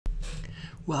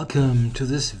Welcome to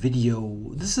this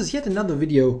video. This is yet another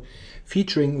video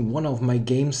featuring one of my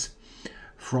games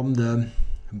from the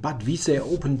Bad Wiessee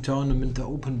Open Tournament, the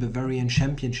Open Bavarian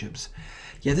Championships.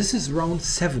 Yeah, this is round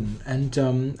 7,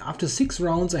 and after 6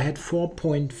 rounds I had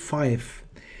 4.5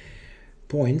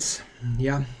 points.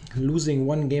 Yeah, losing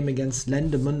one game against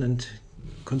Deglmann and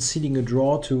conceding a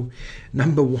draw to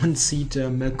number 1 seed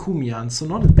Malkumian. So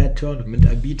not a bad tournament.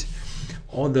 I beat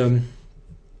all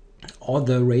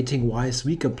the rating-wise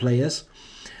weaker players,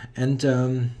 and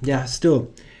yeah,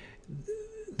 still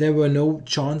there were no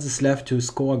chances left to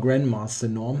score Grandmaster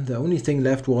norm. The only thing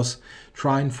left was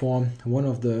trying for one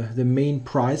of the main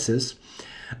prizes,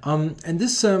 and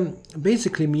this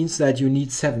basically means that you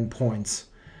need 7 points.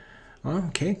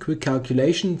 Okay, quick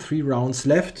calculation, 3 rounds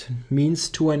left means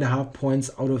 2.5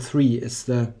 points out of 3 is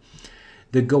the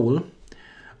goal.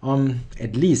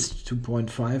 At least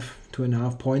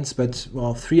 2.5 points, but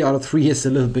well, 3 out of 3 is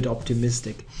a little bit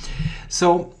optimistic.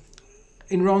 So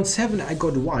in round 7 I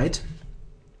got white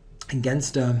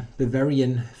against a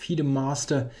Bavarian FIDE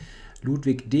master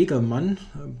Ludwig Deglmann,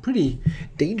 a pretty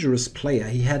dangerous player.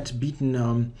 He had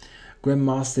beaten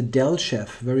Grandmaster Delchev,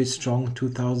 very strong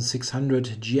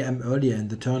 2600 GM earlier in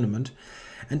the tournament.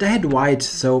 And I had white,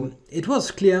 so it was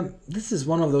clear this is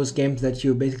one of those games that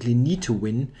you basically need to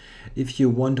win if you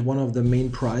want one of the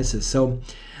main prizes. So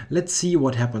let's see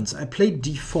what happens. I played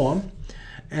d4,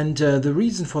 and the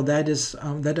reason for that is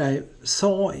that I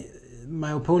saw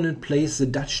my opponent plays the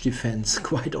Dutch defense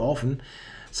quite often.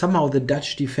 Somehow the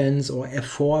Dutch defense or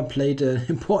f4 played an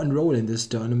important role in this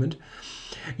tournament.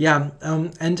 Yeah,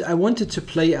 and I wanted to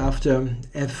play after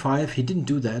f5. He didn't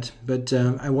do that, but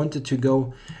I wanted to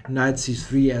go knight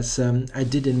c3 as I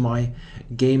did in my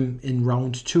game in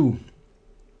round 2.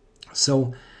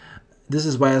 So this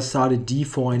is why I started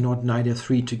d4 and not knight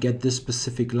f3 to get this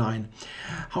specific line.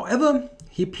 However,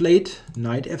 he played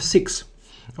knight f6.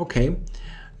 Okay,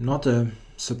 not a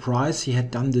surprise. He had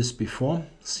done this before,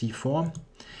 c4.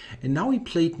 And now he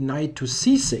played knight to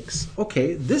c6.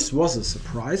 Okay, this was a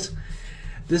surprise.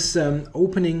 This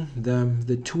opening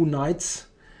the 2 knights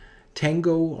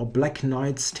tango or black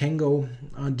knights tango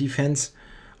defense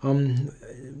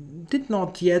did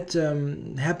not yet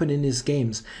happen in his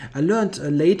games. I learned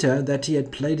later that he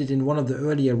had played it in one of the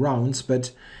earlier rounds,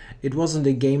 but it wasn't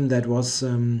a game that was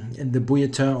in the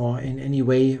bulletin or in any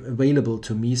way available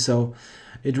to me, so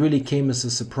it really came as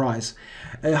a surprise.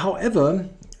 However,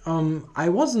 I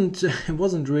wasn't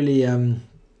really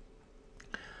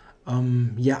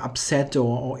yeah, upset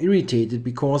or irritated,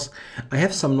 because I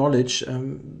have some knowledge,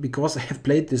 because I have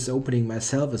played this opening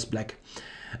myself as black.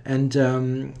 And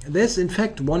there's in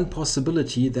fact one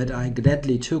possibility that I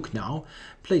gladly took now.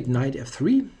 Played knight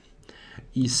f3,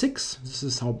 e6, this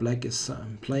is how black is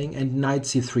playing, and knight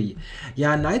c3.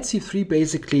 Yeah, knight c3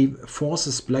 basically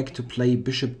forces black to play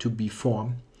bishop to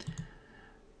b4.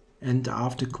 And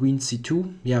after queen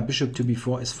c2, yeah, bishop to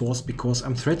b4 is forced because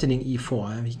I'm threatening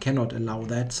e4. He cannot allow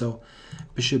that, so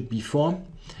bishop b4.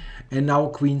 And now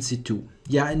queen c2.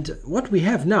 Yeah, and what we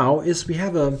have now is we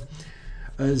have a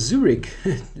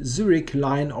Zurich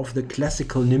line of the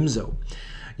classical Nimzo.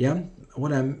 Yeah,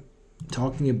 what I'm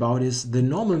talking about is the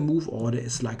normal move order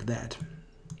is like that.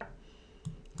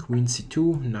 Queen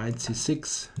c2, knight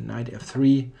c6, knight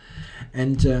f3.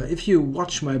 And if you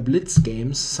watch my blitz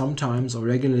games sometimes or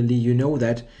regularly, you know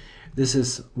that this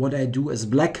is what I do as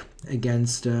black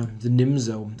against the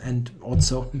Nimzo, and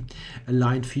also a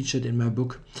line featured in my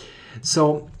book.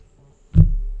 So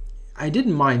I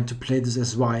didn't mind to play this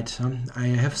as white. I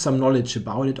have some knowledge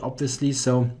about it, obviously,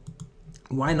 so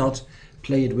why not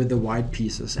play it with the white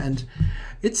pieces? And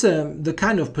it's the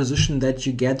kind of position that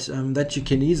you get that you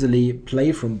can easily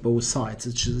play from both sides.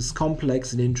 It's just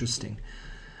complex and interesting.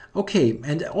 Okay,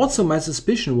 and also my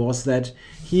suspicion was that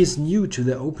he is new to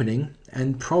the opening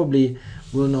and probably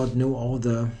will not know all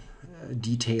the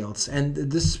details. And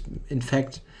this, in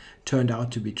fact, turned out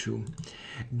to be true.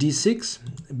 d6,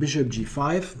 bishop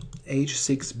g5,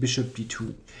 h6, bishop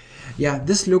d2. Yeah,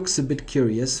 this looks a bit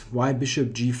curious. Why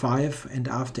bishop g5 and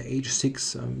after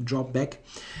h6 drop back?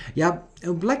 Yeah,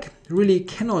 black really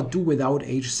cannot do without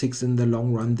h6 in the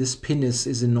long run. This pin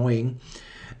is annoying.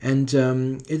 And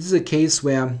it is a case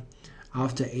where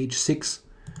after h6,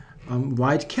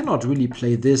 white cannot really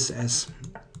play this, as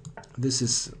this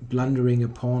is blundering a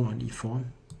pawn on e4.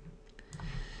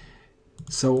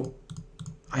 So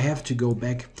I have to go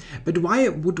back. But why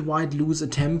would white lose a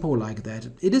tempo like that?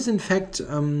 It is in fact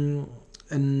an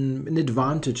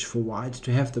advantage for white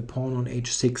to have the pawn on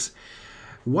h6.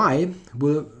 Why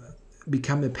will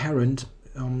become apparent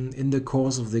in the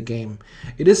course of the game.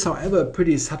 It is, however, a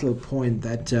pretty subtle point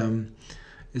that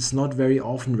is not very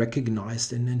often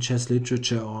recognized in chess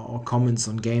literature or comments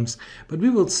on games. But we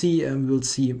will see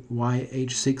why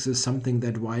h6 is something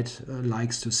that white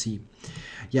likes to see.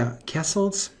 Yeah,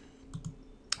 castles.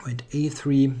 Went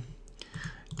a3,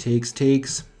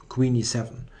 takes, queen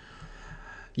e7.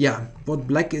 Yeah, what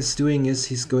black is doing is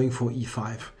he's going for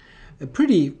e5. A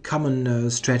pretty common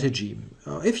strategy.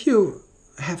 If you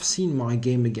have seen my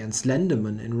game against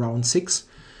Deglmann in round 6,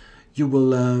 you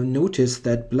will notice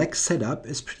that black's setup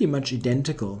is pretty much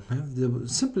identical.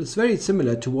 It's very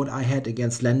similar to what I had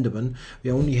against Deglmann.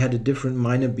 We only had a different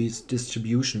minor beast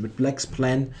distribution, but black's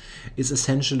plan is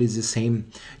essentially the same.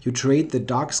 You trade the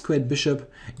dark squared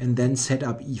bishop and then set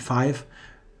up e5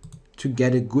 to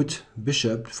get a good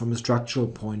bishop from a structural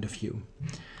point of view.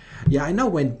 Yeah, I now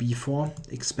went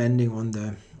b4, expanding on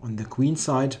the queen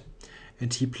side,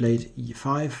 and he played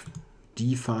e5,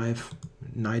 d5,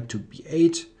 knight to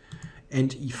b8,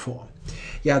 and e4.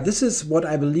 Yeah, this is what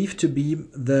I believe to be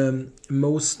the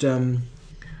most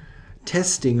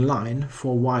testing line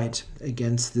for white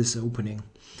against this opening.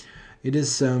 It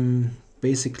is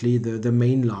basically the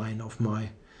main line of my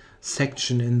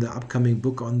section in the upcoming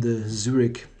book on the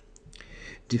Zurich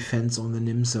defense on the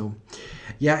Nimzo.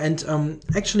 Yeah, and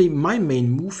actually my main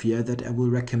move here that I will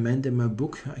recommend in my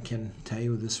book, I can tell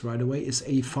you this right away, is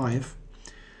a5.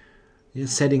 Yeah,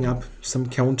 setting up some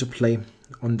counterplay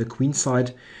on the queen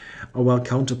side. Oh, well,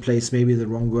 counterplay is maybe the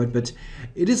wrong word, but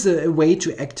it is a way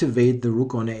to activate the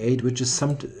rook on a8, which is a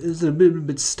little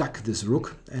bit stuck, this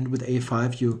rook. And with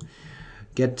a5 you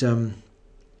get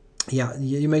yeah,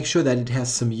 you make sure that it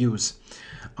has some use.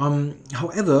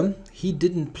 However, he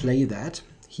didn't play that.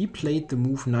 He played the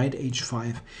move knight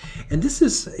h5, and this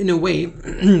is in a way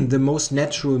the most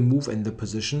natural move in the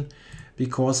position,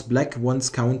 because black wants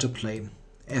counterplay.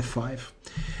 f5.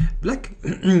 Black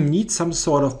needs some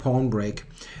sort of pawn break.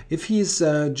 If he's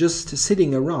just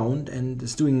sitting around and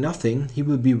is doing nothing, he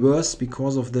will be worse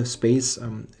because of the space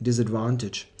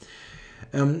disadvantage.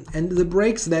 And the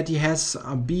breaks that he has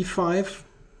are b5,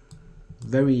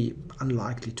 very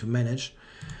unlikely to manage,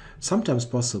 sometimes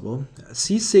possible,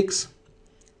 c6,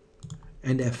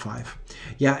 and f5.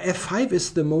 Yeah, f5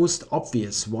 is the most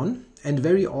obvious one and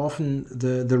very often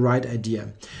the right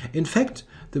idea. In fact,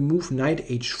 the move knight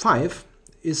h5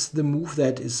 is the move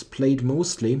that is played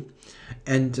mostly,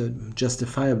 and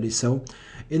justifiably so,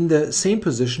 in the same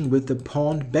position with the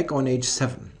pawn back on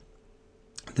h7.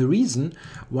 The reason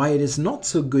why it is not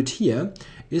so good here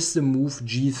is the move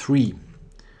g3.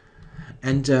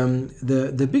 And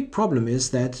the big problem is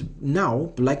that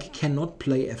now black cannot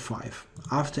play f5.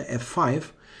 After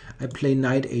f5, I play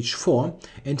knight h4,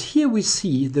 and here we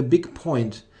see the big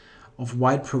point of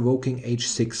white provoking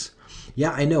h6.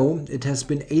 Yeah, I know it has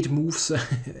been 8 moves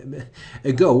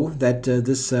ago that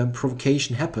this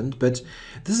provocation happened, but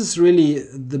this is really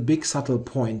the big subtle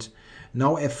point.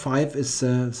 Now f5 is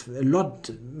a lot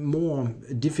more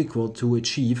difficult to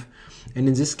achieve, and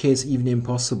in this case even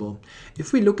impossible.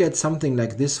 If we look at something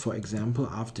like this, for example,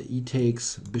 after e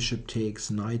takes, bishop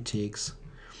takes, knight takes,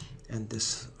 and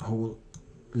this whole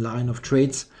line of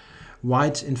trades,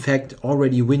 white in fact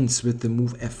already wins with the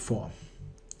move f4.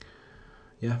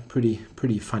 Yeah,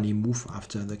 pretty funny move.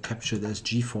 After the capture there's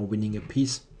g4 winning a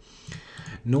piece.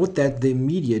 Note that the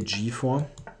immediate g4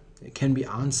 can be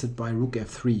answered by rook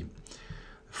f3.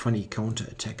 Funny counter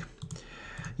attack.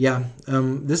 Yeah,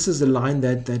 this is a line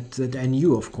that I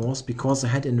knew, of course, because I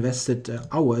had invested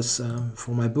hours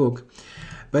for my book.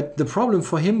 But the problem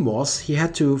for him was he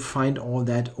had to find all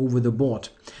that over the board.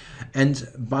 And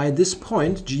by this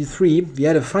point, g3, we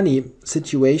had a funny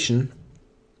situation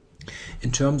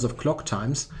in terms of clock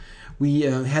times. We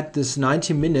had this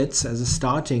 90 minutes as a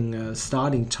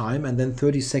starting time, and then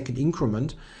 30-second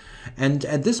increment. And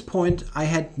at this point I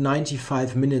had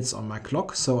 95 minutes on my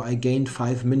clock, so I gained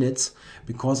 5 minutes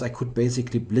because I could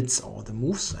basically blitz all the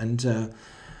moves. And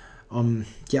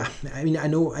yeah, I mean, I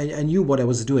knew what I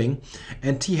was doing,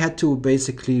 and he had to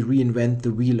basically reinvent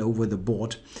the wheel over the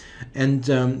board.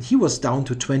 And he was down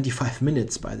to 25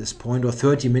 minutes by this point, or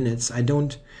 30 minutes. I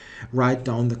don't write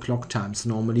down the clock times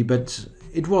normally, but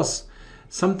it was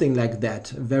something like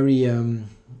that. A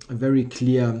very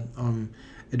clear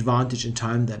advantage in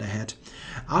time that I had.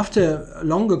 After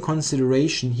longer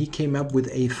consideration, he came up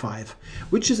with a5,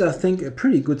 which is, I think, a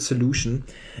pretty good solution,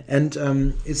 and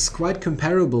it's quite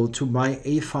comparable to my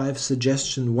a5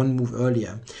 suggestion one move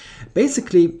earlier.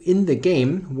 Basically, in the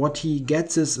game, what he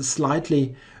gets is a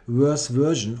slightly worse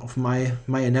version of my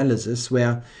analysis,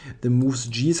 where the moves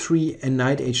g3 and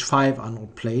knight h5 are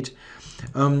not played.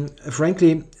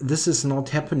 Frankly, this is not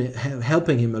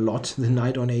helping him a lot, the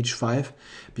knight on h5,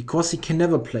 because he can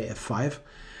never play f5.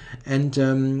 And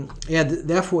yeah,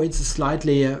 therefore it's a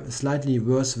slightly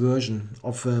worse version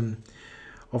of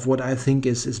what I think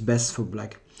is best for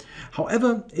black.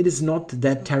 However, it is not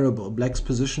that terrible. Black's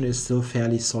position is still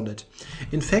fairly solid.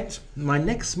 In fact, my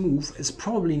next move is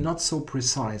probably not so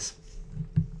precise.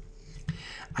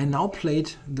 I now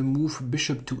played the move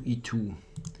bishop to e2,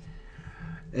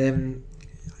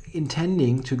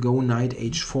 intending to go knight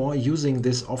h4 using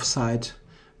this offside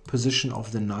position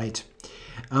of the knight.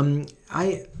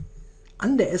 I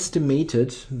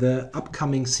underestimated the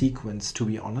upcoming sequence, to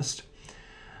be honest.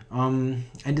 And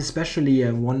especially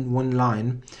one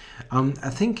line. I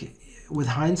think with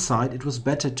hindsight it was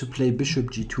better to play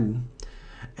bishop g2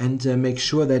 and make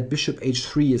sure that bishop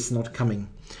h3 is not coming.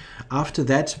 After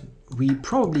that we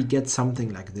probably get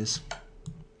something like this.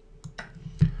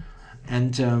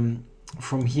 And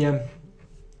from here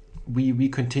we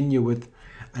continue with,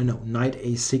 I don't know, knight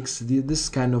a6, this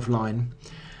kind of line.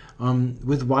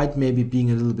 With white maybe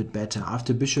being a little bit better.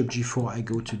 After bishop g4 I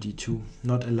go to d2,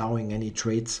 not allowing any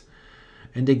trades.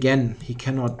 And again, he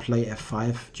cannot play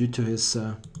f5 due to his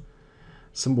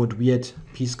somewhat weird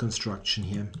piece construction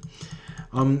here.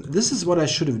 This is what I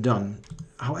should have done.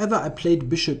 However, I played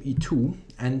bishop e2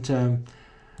 and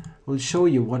will show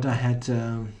you what I had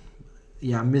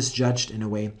misjudged in a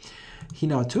way. He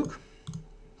now took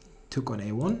on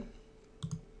a1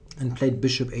 and played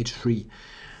bishop h3.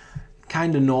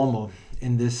 Kind of normal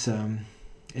in this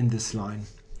line.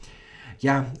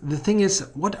 Yeah, the thing is,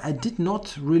 what I did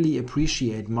not really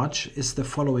appreciate much is the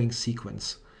following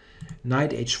sequence. Knight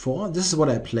h4, this is what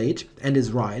I played, and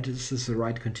is right, this is the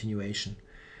right continuation.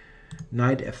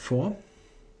 Knight f4,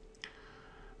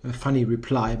 a funny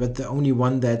reply, but the only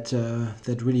one that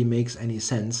really makes any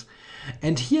sense.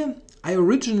 And here, I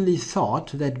originally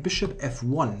thought that bishop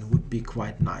f1 would be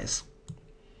quite nice.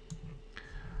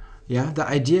 Yeah, the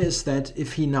idea is that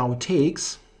if he now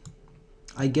takes,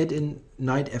 I get in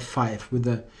knight f5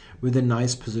 with a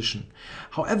nice position.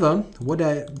 However, what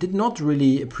I did not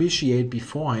really appreciate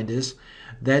beforehand is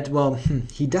that, well,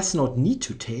 he does not need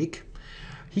to take.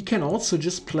 He can also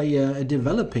just play a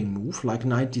developing move like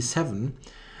knight d7.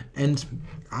 And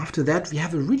after that, we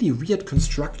have a really weird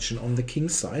construction on the king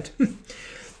side.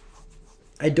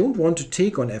 I don't want to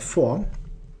take on f4,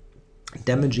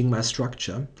 damaging my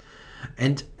structure.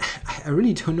 And I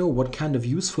really don't know what kind of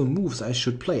useful moves I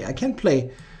should play. I can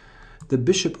play the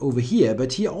bishop over here,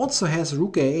 but he also has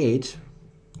rook a8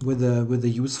 with a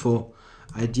useful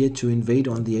idea to invade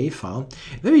on the a file.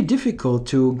 Very difficult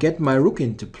to get my rook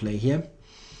into play here.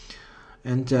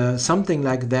 And something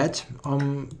like that,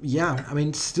 yeah, I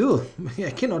mean, still,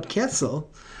 I cannot castle.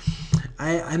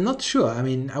 I'm not sure. I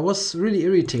mean, I was really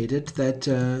irritated that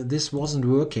this wasn't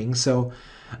working, so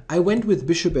I went with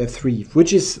bishop f3,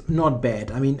 which is not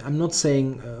bad. I mean, I'm not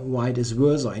saying white is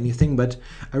worse or anything, but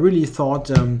I really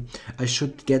thought I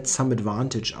should get some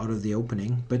advantage out of the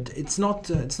opening. But it's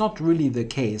not really the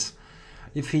case.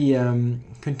 If he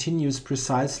continues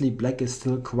precisely, black is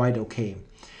still quite okay.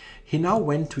 He now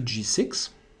went to g6,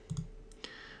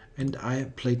 and I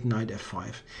played knight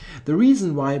f5. The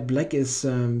reason why black is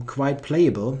quite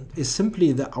playable is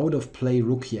simply the out-of-play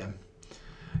rook here.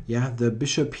 Yeah, the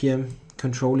bishop here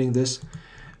controlling this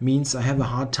means I have a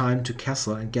hard time to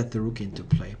castle and get the rook into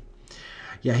play.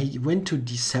 Yeah, he went to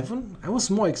d7. I was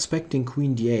more expecting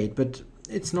queen d8, but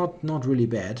it's not really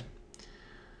bad.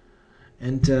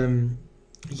 And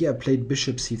here I played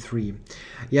bishop c3.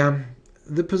 Yeah,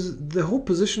 the whole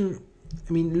position,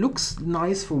 I mean, looks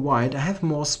nice for white. I have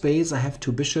more space, I have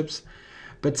two bishops,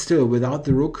 but still, without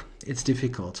the rook, it's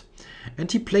difficult. And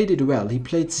he played it well. He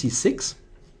played c6,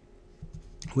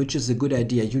 which is a good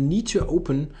idea. You need to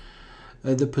open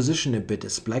the position a bit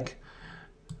as black,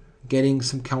 getting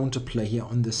some counterplay here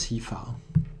on the c file.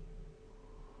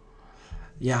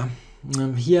 Yeah,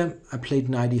 here I played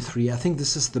knight e3. I think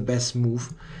this is the best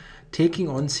move. Taking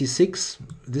on c6,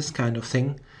 this kind of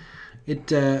thing,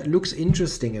 it looks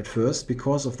interesting at first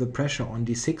because of the pressure on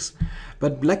d6,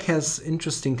 but black has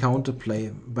interesting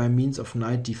counterplay by means of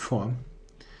knight d4.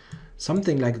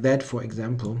 Something like that, for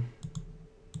example,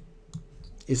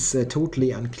 is totally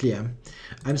unclear.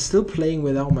 I'm still playing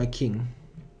without my king.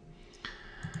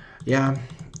 Yeah,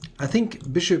 I think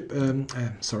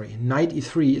knight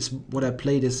e3 is what I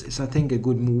played is I think a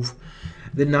good move.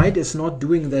 The knight is not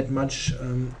doing that much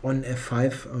on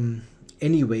f5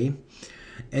 anyway.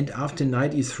 And after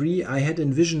knight e3, I had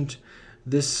envisioned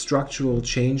this structural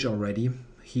change already.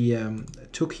 He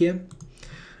took here,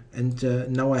 and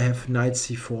now I have knight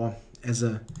c4 as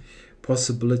a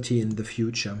possibility in the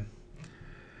future.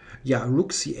 Yeah,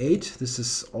 rook c8, this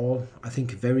is all, I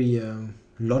think, very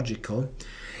logical.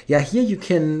 Yeah, here you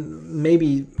can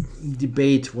maybe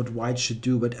debate what white should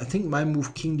do, but I think my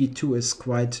move king d2 is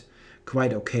quite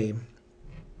okay.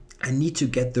 I need to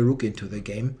get the rook into the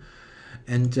game,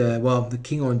 and well, the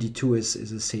king on d2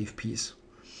 is a safe piece.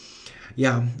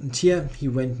 Yeah, and here he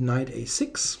went knight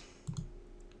a6,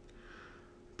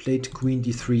 played queen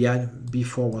d3. Yeah,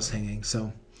 b4 was hanging,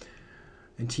 so,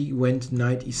 and he went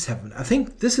knight e7. I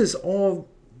think this is all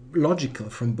logical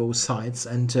from both sides,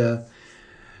 and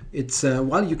it's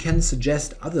while you can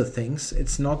suggest other things,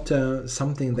 it's not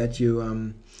something that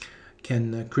you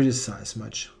can criticize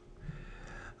much.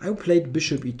 I played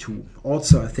bishop e2.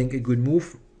 Also, I think a good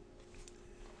move,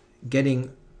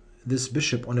 getting this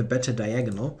bishop on a better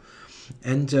diagonal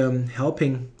and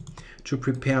helping to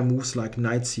prepare moves like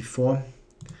knight c4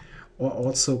 or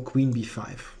also queen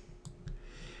b5.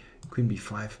 Queen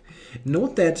b5.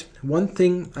 Note that one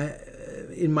thing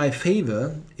in my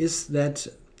favor is that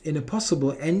in a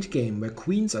possible endgame where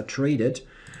queens are traded,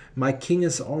 my king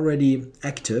is already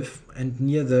active and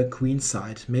near the queen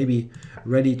side, maybe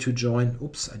ready to join.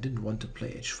 Oops, I didn't want to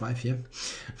play h5 here.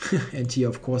 And he,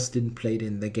 of course, didn't play it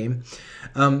in the game.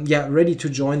 Yeah, ready to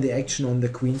join the action on the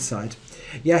queen side.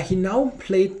 Yeah, he now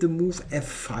played the move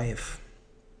f5.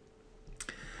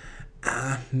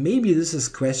 Maybe this is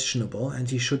questionable, and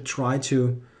he should try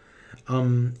to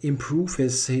improve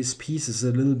his pieces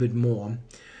a little bit more.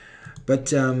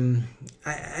 But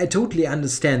I totally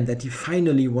understand that he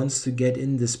finally wants to get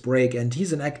in this break, and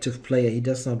he's an active player. He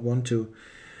does not want to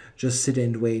just sit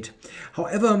and wait.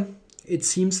 However, it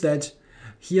seems that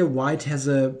here white has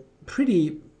a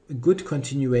pretty good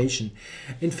continuation.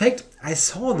 In fact, I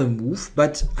saw the move,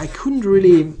 but I couldn't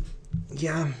really,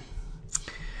 yeah,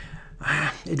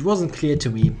 it wasn't clear to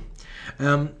me.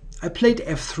 I played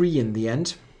f3 in the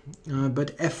end,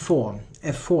 but f4.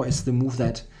 f4 is the move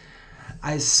that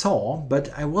I saw,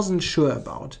 but I wasn't sure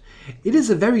about. It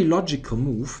is a very logical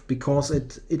move because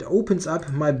it opens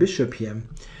up my bishop here.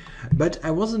 But I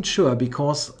wasn't sure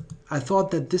because I thought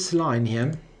that this line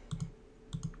here,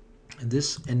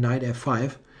 this and knight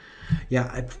f5,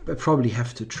 yeah, I probably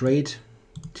have to trade.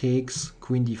 Takes,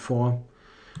 queen d4,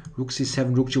 rook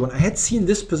c7, rook g1. I had seen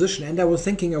this position and I was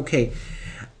thinking, okay,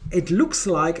 it looks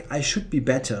like I should be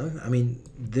better. I mean,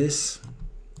 this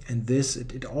and this,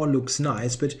 it all looks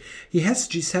nice, but he has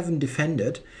g7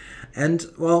 defended, and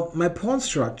well, my pawn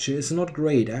structure is not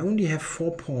great. I only have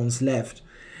 4 pawns left,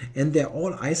 and they're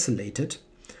all isolated,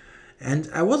 and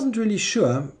I wasn't really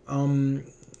sure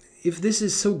if this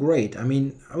is so great. I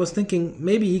mean, I was thinking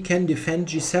maybe he can defend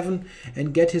g7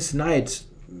 and get his knight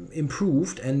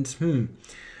improved, and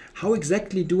how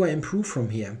exactly do I improve from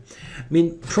here? I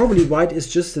mean, probably white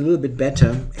is just a little bit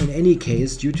better in any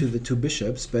case due to the 2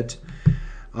 bishops, but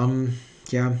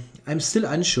yeah, I'm still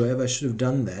unsure if I should have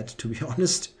done that, to be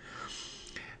honest.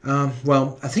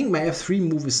 Well, I think my f3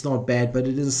 move is not bad, but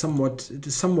it is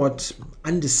somewhat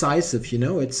undecisive, you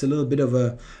know. It's a little bit of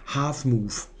a half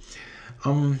move.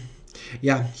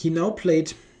 Yeah, he now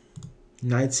played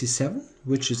knight c7,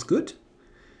 which is good.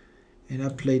 And I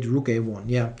played rook a1.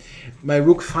 Yeah, my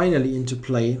rook finally into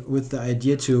play with the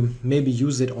idea to maybe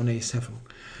use it on a7.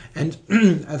 And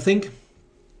I think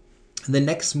the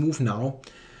next move now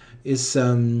is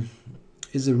a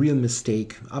real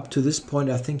mistake. Up to this point,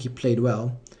 I think he played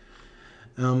well.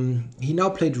 He now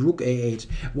played rook a8.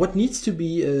 What needs to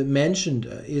be mentioned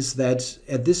is that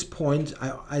at this point,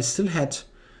 I still had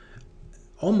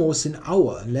almost an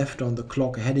hour left on the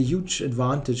clock. I had a huge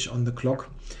advantage on the clock,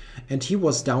 and he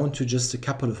was down to just a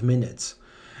couple of minutes.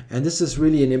 And this is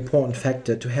really an important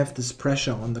factor, to have this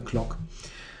pressure on the clock.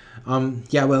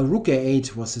 Yeah, well, rook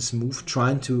a8 was his move,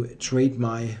 trying to trade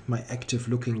my active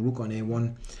looking rook on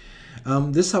a1.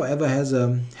 This, however, has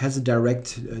a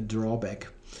direct drawback.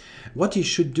 What he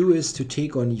should do is to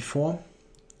take on e4,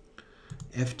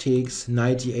 f takes,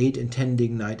 knight e8,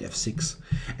 intending knight f6.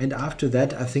 And after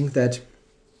that, I think that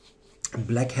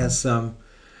black has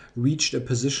reached a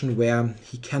position where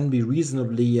he can be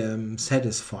reasonably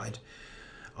satisfied.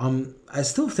 I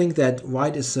still think that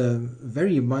white is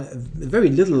very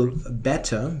little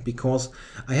better, because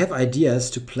I have ideas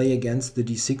to play against the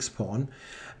d6 pawn,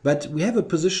 but we have a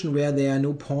position where there are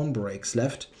no pawn breaks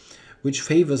left, which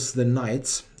favors the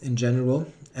knights in general,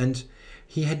 and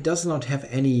he does not have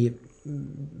any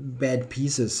bad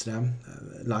pieces,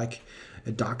 like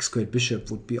a dark squared bishop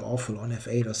would be awful on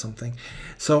f8 or something.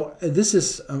 So this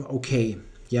is okay.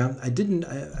 Yeah, I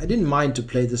didn't mind to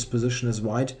play this position as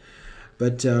white,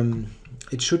 but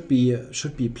it should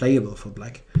be playable for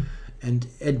black, and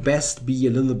at best be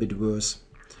a little bit worse.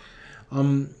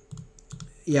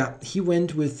 Yeah, he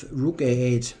went with rook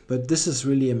a8, but this is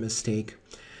really a mistake.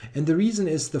 And the reason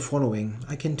is the following.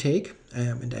 I can take,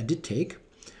 and I did take,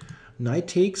 knight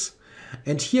takes,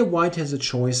 and here white has a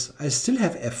choice. I still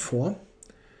have f4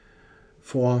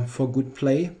 for good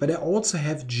play, but I also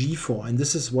have g4, and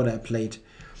this is what I played.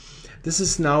 This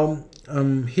is now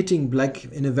hitting black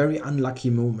in a very unlucky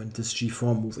moment, this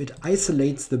g4 move. It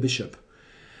isolates the bishop,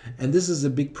 and this is a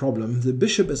big problem. The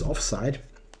bishop is offside.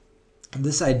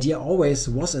 This idea always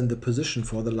was in the position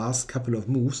for the last couple of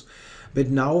moves, but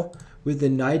now with the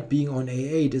knight being on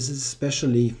a8, this is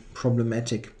especially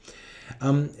problematic.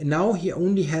 Now he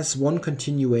only has one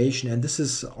continuation, and this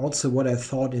is also what I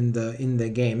thought in the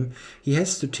game. He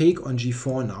has to take on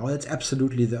g4 now. That's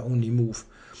absolutely the only move.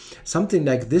 Something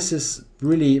like this is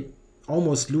really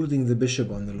almost losing the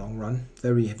bishop on the long run.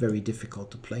 Very, very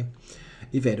difficult to play,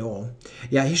 if at all.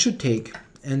 Yeah, he should take,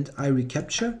 and I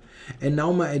recapture. And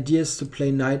now my idea is to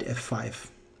play knight f5.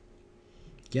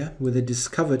 Yeah, with a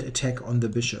discovered attack on the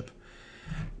bishop.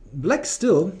 Black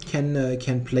still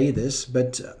can play this,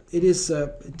 but it's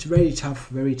very tough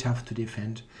to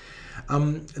defend.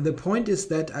 The point is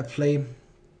that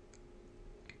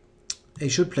I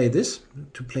should play this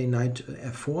to play knight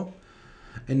f4,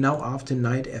 and now after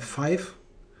knight f5,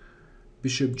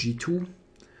 bishop g2,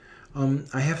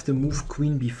 I have the move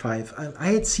queen b5.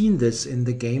 I had seen this in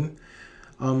the game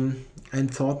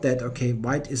and thought that, okay,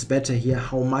 white is better here.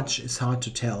 How much is hard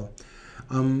to tell.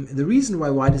 The reason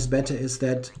why white is better is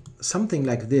that something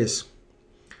like this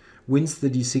wins the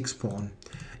d6 pawn,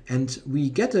 and we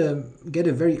get a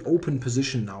very open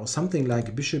position now. Something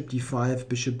like bishop d5,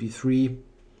 bishop b3,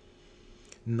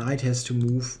 knight has to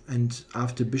move, and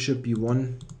after bishop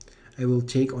b1 I will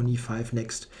take on e5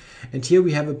 next. And here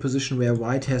we have a position where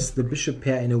white has the bishop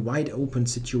pair in a wide open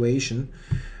situation.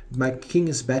 My king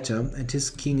is better, and his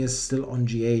king is still on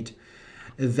g8.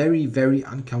 A very, very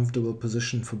uncomfortable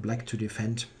position for black to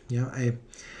defend. Yeah,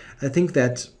 I think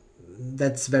that's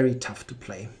very tough to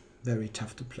play. Very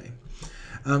tough to play.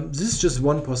 This is just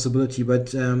one possibility,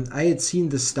 but I had seen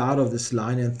the start of this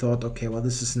line and thought, okay, well,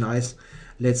 this is nice.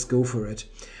 Let's go for it.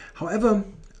 However,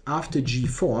 after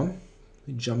g4,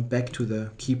 we jump back to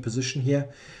the key position here.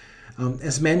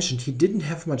 As mentioned, he didn't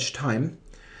have much time,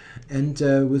 and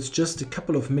with just a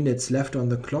couple of minutes left on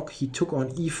the clock, he took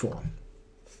on e4.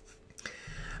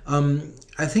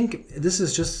 I think this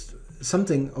is just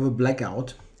something of a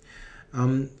blackout.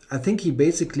 I think he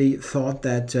basically thought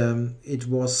that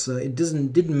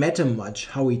it didn't matter much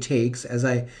how he takes, as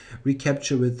I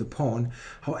recapture with the pawn.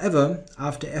 However,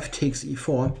 after f takes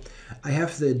e4, I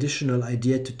have the additional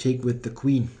idea to take with the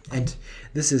queen, and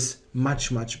this is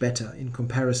much better in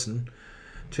comparison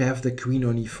to have the queen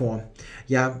on e4.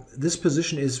 Yeah, this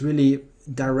position is really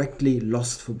directly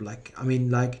lost for black. I mean,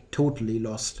 like, totally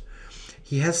lost.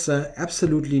 He has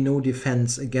absolutely no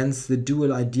defense against the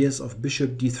dual ideas of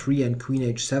bishop d3 and queen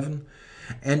h7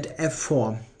 and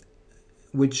f4,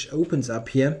 which opens up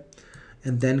here,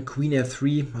 and then queen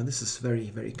f3. Well, this is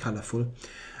very colorful.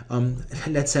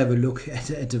 Let's have a look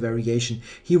at the variation.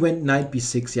 He went knight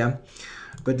b6, yeah,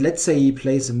 but let's say he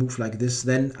plays a move like this,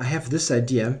 then I have this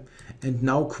idea, and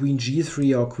now queen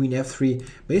g3 or queen f3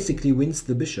 basically wins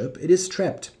the bishop. It is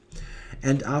trapped.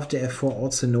 And after f4,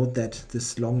 also note that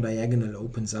this long diagonal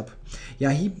opens up.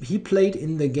 Yeah, he played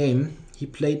in the game, he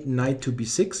played knight to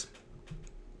b6,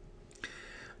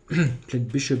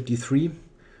 played bishop d3,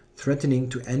 threatening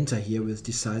to enter here with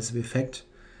decisive effect.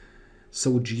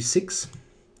 So g6,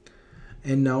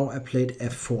 and now I played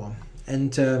f4.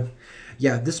 And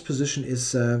yeah, this position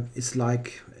is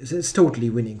like, it's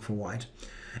totally winning for white.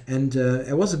 And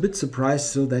I was a bit surprised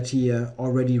still that he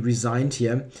already resigned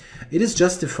here. It is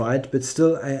justified, but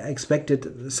still I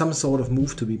expected some sort of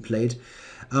move to be played.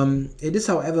 It is,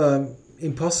 however,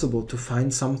 impossible to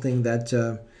find something that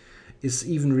is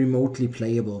even remotely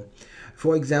playable.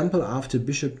 For example, after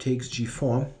bishop takes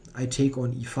g4, I take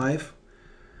on e5,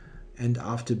 and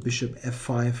after bishop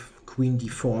f5, queen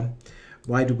d4,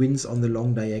 white wins on the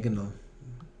long diagonal.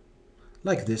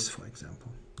 Like this, for example.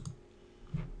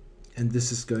 And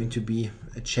this is going to be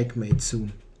a checkmate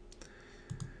soon.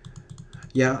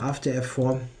 Yeah, after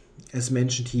f4, as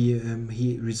mentioned,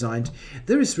 he resigned.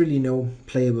 There is really no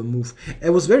playable move. I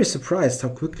was very surprised how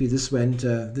quickly this went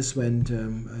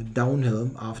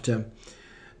downhill after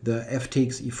the f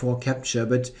takes e4 capture.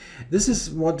 But this is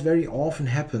what very often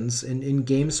happens in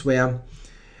games where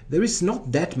there is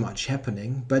not that much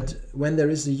happening, but when there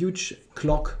is a huge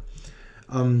clock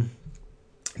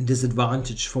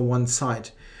disadvantage for one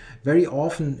side, very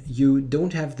often you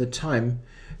don't have the time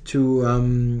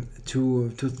to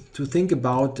think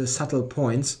about the subtle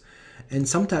points, And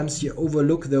sometimes you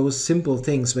overlook those simple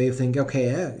things where you think,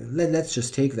 okay, let's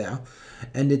just take there.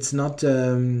 And it's not,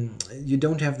 you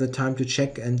don't have the time to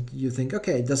check, and you think,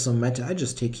 okay, it doesn't matter, I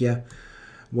just take here,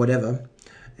 whatever.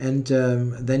 And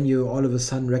then you all of a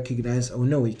sudden recognize, oh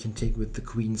no, you can take with the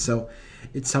queen. So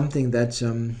it's something that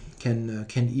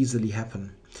can easily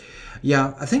happen.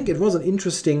 Yeah, I think it was an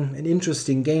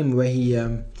interesting game where he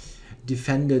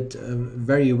defended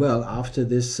very well after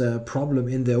this problem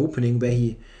in the opening, where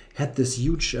he had this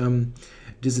huge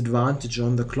disadvantage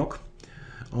on the clock.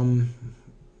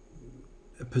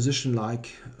 A position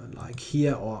like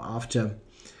here, or after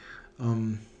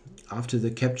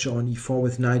the capture on e4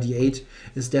 with knight e8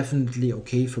 is definitely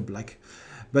okay for black.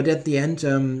 But at the end,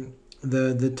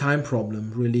 the time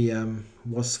problem really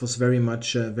was very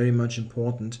much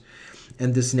important,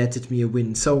 and this netted me a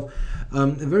win. So a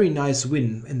very nice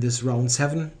win in this round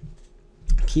 7,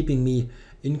 keeping me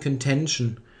in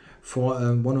contention for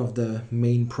one of the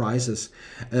main prizes.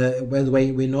 By the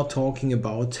way, we're not talking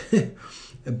about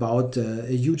about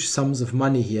huge sums of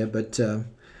money here, but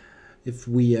if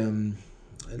we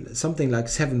something like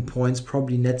 7 points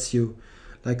probably nets you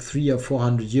like 300 or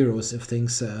 400 euros if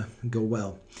things go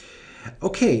well.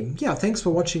 Okay, yeah, thanks for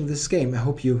watching this game. I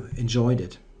hope you enjoyed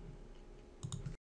it.